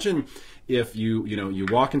 imagine if you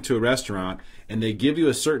walk into a restaurant and they give you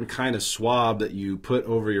a certain kind of swab that you put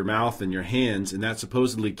over your mouth and your hands, and that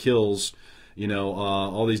supposedly kills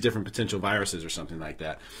all these different potential viruses or something like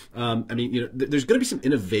that. There's going to be some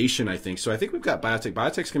innovation, I think. So I think we've got biotech.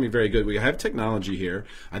 Biotech's going to be very good. We have technology here.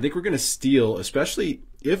 I think we're going to steal, especially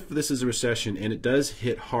if this is a recession and it does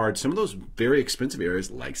hit hard, some of those very expensive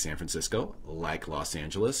areas like San Francisco, like Los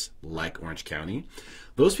Angeles, like Orange County.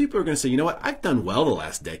 Those people are going to say, you know what, I've done well the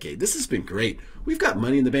last decade. This has been great. We've got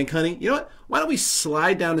money in the bank, honey. You know what, why don't we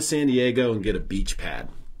slide down to San Diego and get a beach pad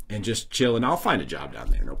and just chill, and I'll find a job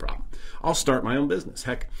down there, no problem. I'll start my own business,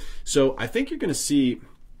 heck. So I think you're going to see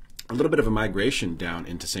a little bit of a migration down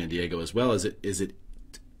into San Diego, as well as it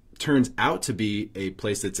turns out to be a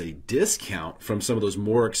place that's a discount from some of those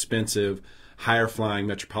more expensive, higher flying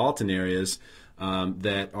metropolitan areas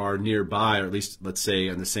that are nearby, or at least, let's say,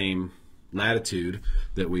 on the same latitude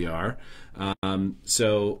that we are.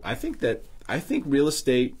 So I think real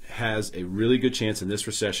estate has a really good chance in this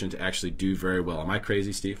recession to actually do very well. Am I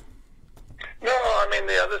crazy, Steve? No, I mean,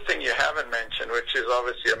 the other thing you haven't mentioned, which is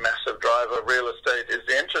obviously a massive driver of real estate, is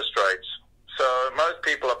the interest rates. So most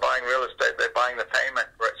people are buying real estate, they're buying the payment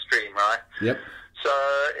stream, right? Yep. So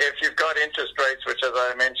if you've got interest rates, which, as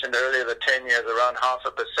I mentioned earlier, the 10 years around 0.5%,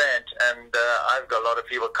 and I've got a lot of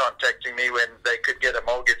people contacting me when they could get a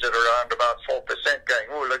mortgage at around about 4%, going,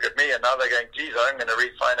 oh, look at me, and now they're going, geez, I'm going to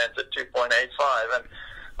refinance at 2.85, and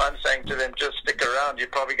I'm saying to them, just stick around, you're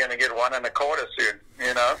probably going to get 1.25 soon,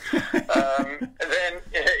 Then,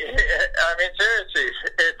 I mean, seriously,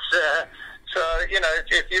 it's... So,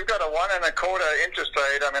 if you've got a 1.25 interest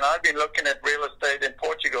rate, I mean, I've been looking at real estate in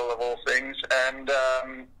Portugal, of all things, and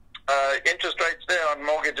interest rates there on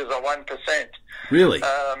mortgages are 1%. Really?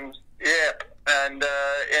 Yeah. And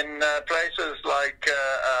in places like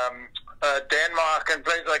Denmark and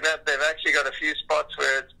places like that, they've actually got a few spots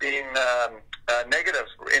where it's been negative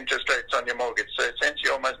interest rates on your mortgage. So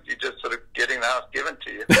essentially, almost you're just sort of getting the house given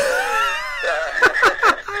to you.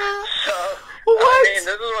 What? I mean,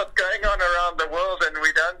 this is what's going on around the world, and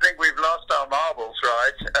we don't think we've lost our marbles,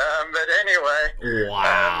 right? But anyway,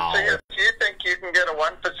 wow. So if you think you can get a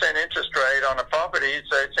 1% interest rate on a property,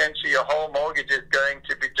 so essentially your whole mortgage is going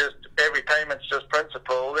to be just, every payment's just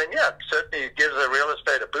principal, then yeah, certainly it gives the real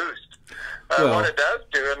estate a boost. What it does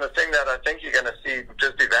do, and the thing that I think you're going to see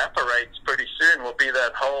just evaporates pretty soon, will be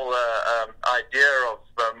that whole idea of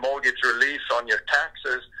mortgage relief on your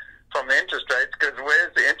taxes from the interest rates, because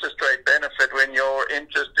where's the interest rate benefit when your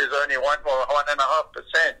interest is only 1.5%?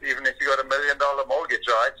 Even if you got $1 million mortgage,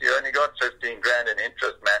 right? You only got $15,000 in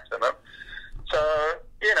interest maximum. So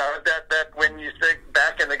that when you think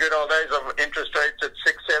back in the good old days of interest rates at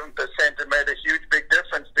 6-7%, it made a huge big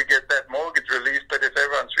difference to get that mortgage relief. But if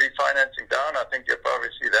everyone's refinancing down, I think you'll probably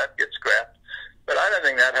see that get scrapped. But I don't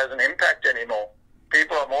think that has an impact anymore.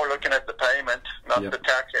 People are more looking at the payment, not the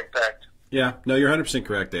tax impact. Yeah, no, you're 100%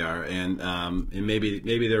 correct. They are, and maybe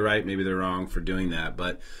they're right, maybe they're wrong for doing that.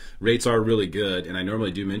 But rates are really good, and I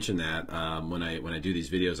normally do mention that when I do these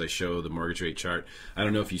videos. I show the mortgage rate chart. I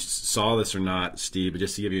don't know if you saw this or not, Steve, but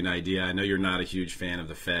just to give you an idea, I know you're not a huge fan of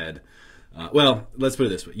the Fed. Well, let's put it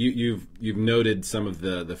this way: you've noted some of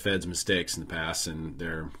the Fed's mistakes in the past, and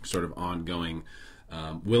their sort of ongoing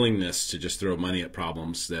willingness to just throw money at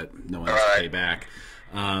problems that no one has to pay back.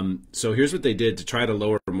 So here's what they did to try to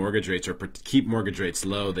lower mortgage rates or keep mortgage rates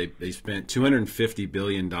low. They spent $250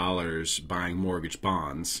 billion buying mortgage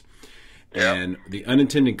bonds. Yep. And the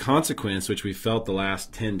unintended consequence, which we felt the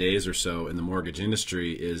last 10 days or so in the mortgage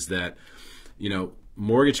industry, is that,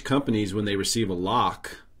 mortgage companies, when they receive a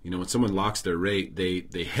lock, when someone locks their rate,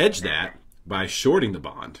 they hedge that by shorting the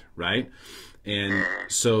bond, right? And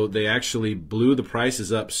so they actually blew the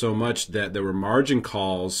prices up so much that there were margin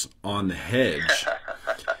calls on the hedge,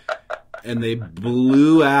 and they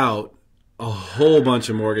blew out a whole bunch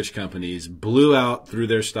of mortgage companies, blew out through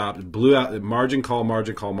their stops, blew out margin call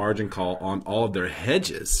on all of their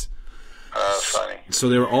hedges. Funny. So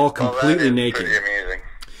they were all completely naked. Pretty amusing.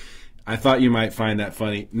 I thought you might find that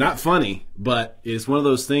funny. Not funny, but it's one of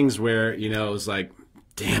those things where, it's like,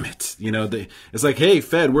 damn it. It's like, hey,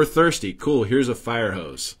 Fed, we're thirsty. Cool, here's a fire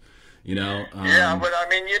hose. Yeah, but I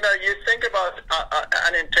mean, you think about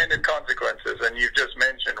unintended consequences, and you've just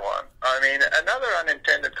mentioned one. I mean, another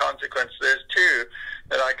unintended consequence, there's two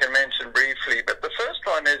that I can mention briefly. But the first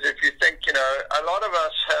one is, if you think, a lot of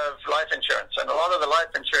us have life insurance, and a lot of the life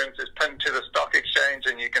insurance is pinned to the stock exchange,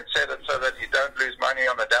 and you can set it so that you don't lose money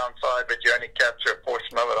on the downside, but you only capture a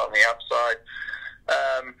portion of it on the upside.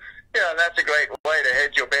 And that's a great way to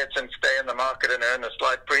hedge your bets and stay in the market and earn a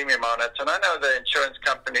slight premium on it. And I know the insurance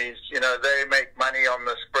companies, they make money on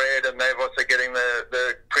the spread, and they're also getting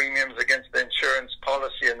the premiums against the insurance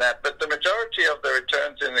policy and that. But the majority of the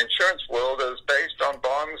returns in the insurance world is based on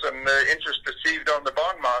bonds and the interest received on the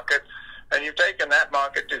bond market, and you've taken that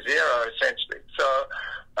market to zero, essentially. So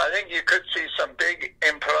I think you could see some big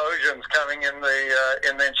implosions coming in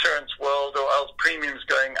the insurance world, or else premiums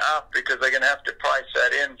going up, because they're going to have to price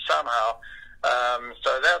that in somehow.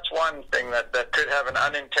 So that's one thing that could have an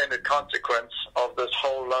unintended consequence of this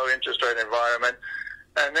whole low interest rate environment.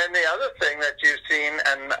 And then the other thing that you've seen,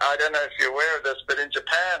 and I don't know if you're aware of this, but in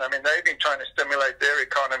Japan, I mean, they've been trying to stimulate their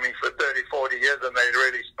economy for 30, 40 years, and they're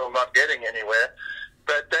really still not getting anywhere.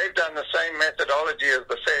 But they've done the same methodology as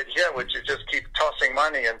the Fed here, which is just keep tossing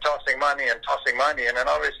money and tossing money and tossing money. And then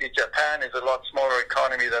obviously Japan is a lot smaller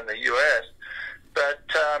economy than the U.S. But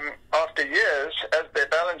after years, as their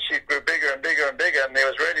balance sheet grew bigger and bigger and bigger, and there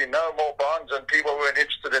was really no more bonds and people weren't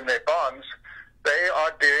interested in their bonds, they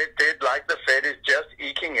are did like the Fed is just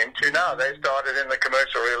eking into now. They started in the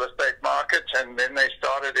commercial real estate market, and then they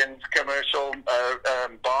started in commercial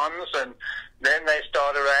bonds, and then they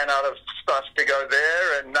ran out of stuff to go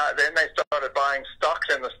there, and then they started buying stocks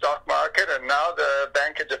in the stock market, and now the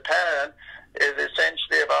Bank of Japan is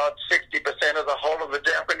essentially about 60% of the whole of the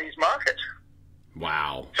Japanese market.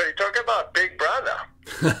 Wow. So you talk about Big Brother.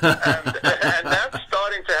 and that's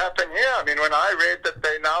starting to happen here. I mean, when I read that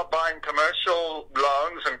they're now buying commercial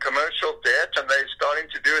loans and commercial debt, and they're starting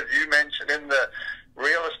to do, as you mentioned, in the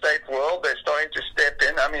real estate world, they're starting to step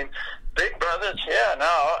in. I mean, Big Brother's here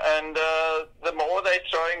now, and the more they're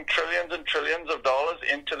throwing trillions and trillions of dollars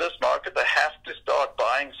into this market, they have to start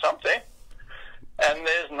buying something. And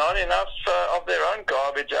there's not enough of their own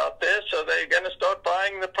garbage out there, so they're going to start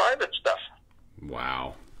buying the private stuff.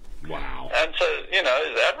 Wow. And so, is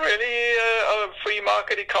that really a free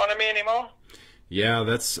market economy anymore? Yeah,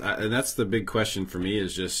 that's the big question for me,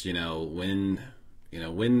 is just, when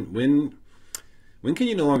can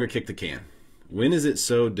you no longer kick the can? When is it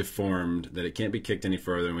so deformed that it can't be kicked any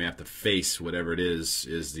further, and we have to face whatever it is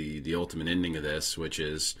the ultimate ending of this, which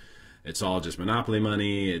is it's all just monopoly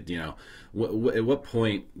money? At what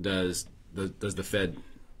point does the Fed,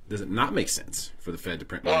 does it not make sense for the Fed to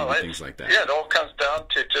print money and things like that? Yeah, it all comes down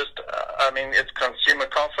to just, it's consumer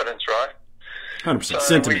confidence, right? 100%. So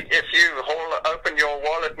Sentiment. If you open your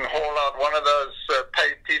wallet and haul out one of those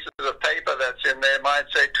pieces of paper that's in there, it might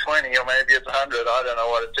say 20 or maybe it's 100. I don't know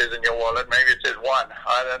what it says in your wallet. Maybe it says 1.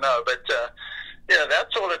 I don't know. But,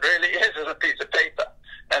 that's all it really is a piece of paper.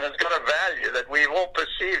 And it's got a value that we've all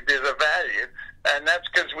perceived is a value. And that's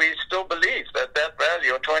because we still believe that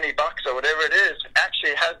value, or $20 or whatever it is,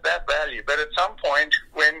 actually has that value. But at some point,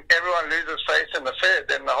 when everyone loses faith in the Fed,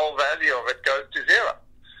 then the whole value of it goes to zero.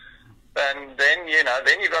 And then,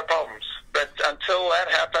 you've got problems. But until that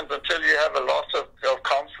happens, until you have a loss of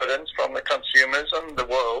confidence from the consumers and the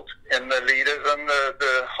world in the leaders and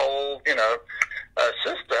the whole,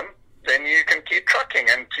 system, then you can keep trucking.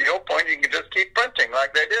 And to your point, you can just keep printing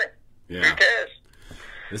like they're doing. Yeah. Who cares?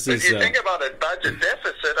 If you think about a budget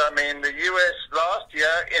deficit, I mean, the U.S. last year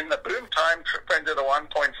in the boom time printed a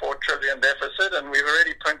 $1.4 trillion deficit, and we've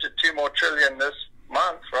already printed $2 trillion this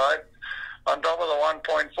month, right? On top of the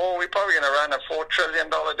 1.4, we're probably going to run a $4 trillion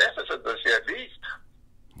deficit this year at least.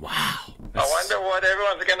 Wow. I wonder what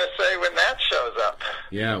everyone's going to say when that shows up.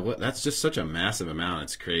 Yeah, that's just such a massive amount.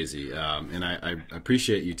 It's crazy. And I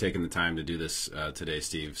appreciate you taking the time to do this today,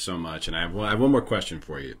 Steve, so much. And I have one more question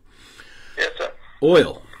for you. Yes, sir.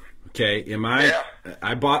 Oil. Okay.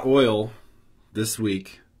 I bought oil this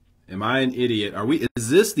week, Am I an idiot? Is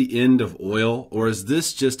this the end of oil, or is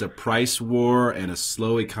this just a price war and a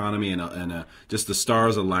slow economy and just the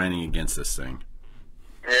stars aligning against this thing?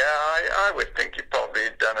 Yeah, I would think you probably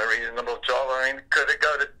done a reasonable job. I mean, could it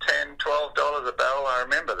go to $10, $12 a barrel? I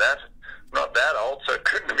remember that. Not that old, so it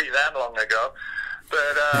couldn't be that long ago.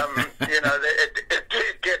 But, you know, it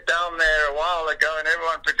did get down there a while ago, and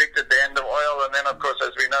everyone predicted the end of oil. And then, of course,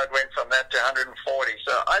 as we know, it went from that to 140.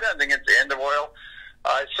 So I don't think it's the end of oil.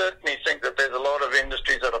 I certainly think that there's a lot of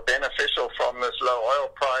industries that are beneficial from this low oil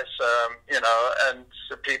price, you know, and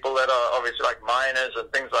people that are obviously like miners and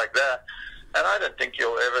things like that. And I don't think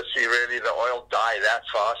you'll ever see really the oil die that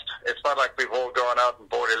fast. It's not like we've all gone out and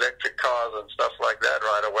bought electric cars and stuff like that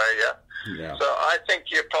right away, yeah. So I think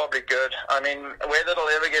you're probably good. I mean, whether it'll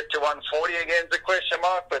ever get to 140 again is a question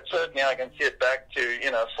mark, but certainly I can see it back to,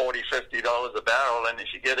 you know, $40, $50 a barrel. And if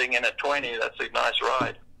you're getting in at 20, that's a nice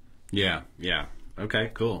ride. Yeah.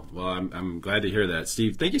 Okay, cool. Well, I'm glad to hear that.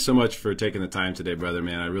 Steve, thank you so much for taking the time today, brother,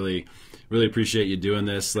 man. I really appreciate you doing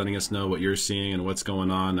this, letting us know what you're seeing and what's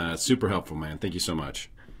going on. It's super helpful, man. Thank you so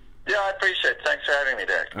much. Yeah, I appreciate it. Thanks for having me,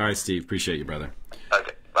 Derrick. All right, Steve. Appreciate you, brother.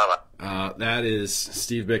 Okay, bye-bye. That is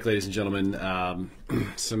Steve Bick, ladies and gentlemen,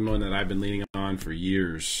 someone that I've been leaning on for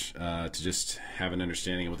years to just have an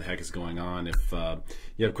understanding of what the heck is going on. If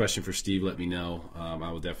you have a question for Steve, let me know.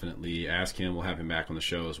 I will definitely ask him. We'll have him back on the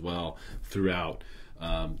show as well throughout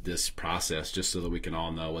this process, just so that we can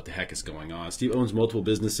all know what the heck is going on. Steve owns multiple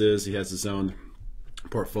businesses. He has his own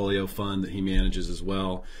portfolio fund that he manages as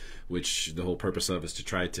well, which the whole purpose of is to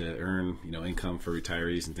try to earn, you know, income for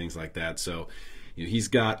retirees and things like that. So, you know, he's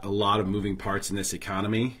got a lot of moving parts in this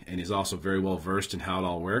economy, and he's also very well versed in how it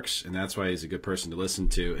all works, and that's why he's a good person to listen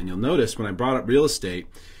to. And you'll notice when I brought up real estate,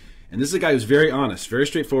 and this is a guy who's very honest, very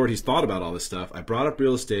straightforward. He's thought about all this stuff. I brought up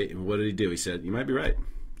real estate, and what did he do? He said, "You might be right.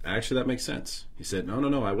 Actually, that makes sense." He said,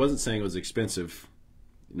 no, I wasn't saying it was expensive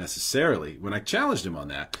necessarily. When I challenged him on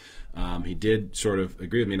that, he did sort of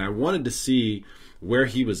agree with me, and I wanted to see where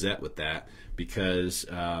he was at with that because,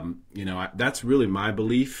 you know, that's really my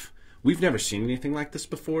belief. We've never seen anything like this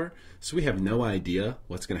before, so we have no idea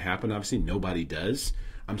what's going to happen. Obviously, nobody does.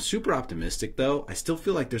 I'm super optimistic, though. I still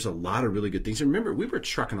feel like there's a lot of really good things. And remember, we were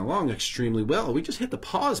trucking along extremely well. We just hit the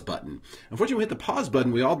pause button. Unfortunately, we hit the pause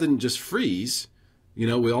button. We all didn't just freeze. You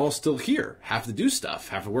know, we all still here, have to do stuff,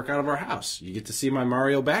 have to work out of our house. You get to see my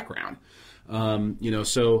Mario background. You know,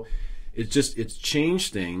 so it's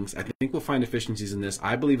changed things. I think we'll find efficiencies in this.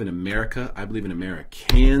 I believe in America. I believe in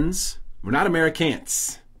Americans. We're not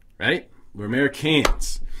Americans, right? We're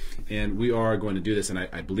Americans. And we are going to do this. And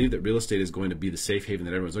I believe that real estate is going to be the safe haven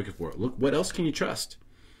that everyone's looking for. Look, what else can you trust?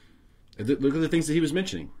 Look at the things that he was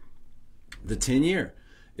mentioning. The 10-year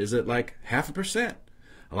is at like 0.5%.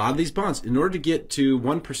 A lot of these bonds, in order to get to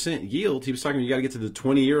 1% yield, he was talking, you got to get to the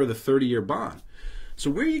 20-year or the 30-year bond. So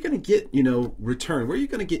where are you going to get, you know, return? Where are you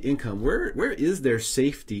going to get income? Where is there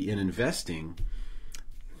safety in investing?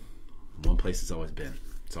 One place it's always been.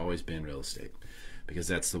 It's always been real estate, because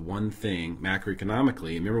that's the one thing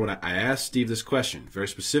macroeconomically. Remember when I asked Steve this question very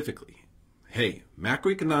specifically, hey,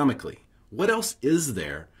 macroeconomically, what else is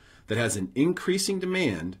there that has an increasing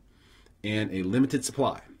demand and a limited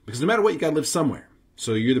supply? Because no matter what, you got to live somewhere.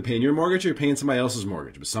 So you're either paying your mortgage or you're paying somebody else's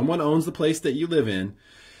mortgage. But someone owns the place that you live in.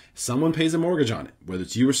 Someone pays a mortgage on it, whether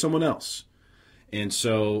it's you or someone else. And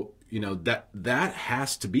so, you know, that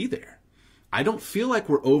has to be there. I don't feel like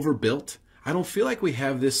we're overbuilt. I don't feel like we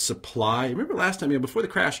have this supply. Remember last time, you know, before the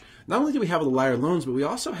crash, not only did we have all the liar loans, but we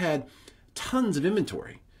also had tons of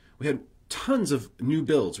inventory. We had tons of new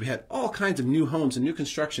builds. We had all kinds of new homes and new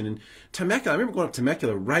construction. And Temecula, I remember going up to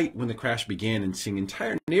Temecula right when the crash began and seeing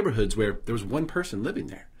entire neighborhoods where there was one person living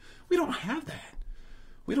there. We don't have that.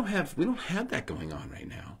 We don't have that going on right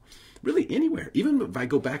now. Really anywhere. Even if I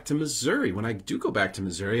go back to Missouri, when I do go back to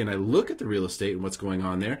Missouri and I look at the real estate and what's going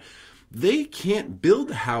on there, they can't build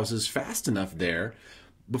the houses fast enough there.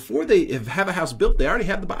 Before they have a house built, they already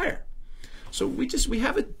have the buyer. So we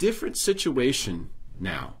have a different situation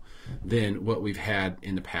now than what we've had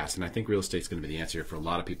in the past. And I think real estate is going to be the answer for a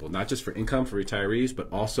lot of people, not just for income for retirees, but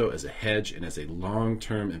also as a hedge and as a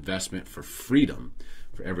long-term investment for freedom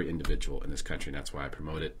for every individual in this country. And that's why I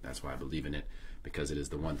promote it. That's why I believe in it, because it is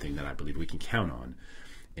the one thing that I believe we can count on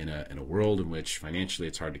in a world in which financially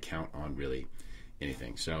it's hard to count on really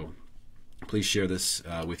anything. So please share this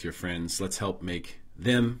with your friends. Let's help make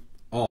them